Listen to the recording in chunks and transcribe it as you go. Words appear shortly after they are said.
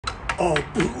Oh,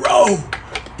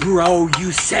 bro,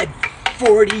 you said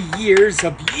 40 years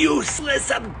of useless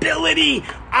ability.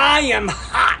 I am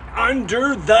hot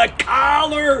under the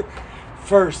collar.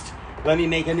 First, let me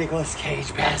make a Nicolas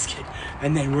Cage basket,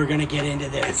 and then we're gonna get into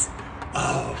this.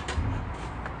 Oh,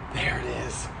 there it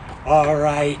is. All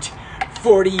right.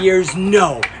 40 years,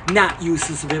 no, not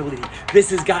useless ability.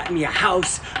 This has gotten me a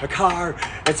house, a car.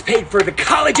 It's paid for the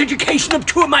college education of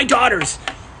 2 of my daughters.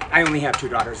 I only have 2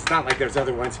 daughters. It's not like there's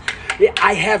other ones.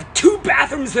 I have 2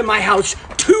 bathrooms in my house.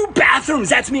 2 bathrooms.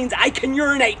 That means I can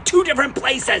urinate 2 different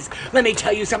places. Let me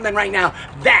tell you something right now.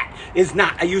 That is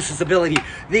not a useless ability.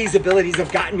 These abilities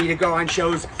have gotten me to go on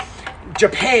shows.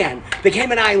 Japan, the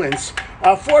Cayman Islands,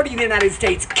 Florida, the United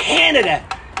States, Canada.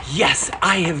 Yes,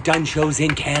 I have done shows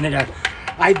in Canada.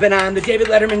 I've been on the David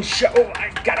Letterman show.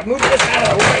 I gotta move this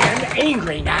out of the way. I'm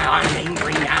angry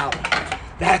now.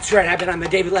 That's right, I've been on the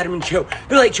David Letterman show,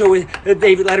 the Late Show with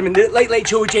David Letterman, the Late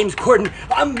Show with James Corden,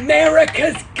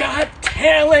 America's Got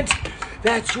Talent.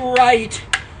 That's right.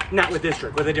 Not with this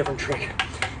trick, with a different trick.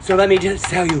 So let me just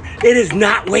tell you, it is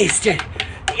not wasted.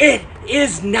 It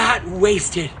is not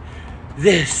wasted.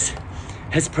 This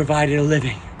has provided a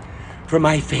living for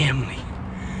my family,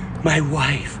 my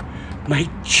wife, my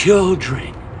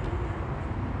children.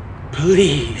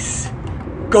 Please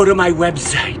go to my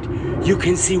website. You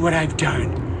can see what I've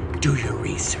done. Do your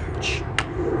research.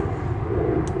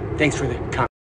 Thanks for the comment.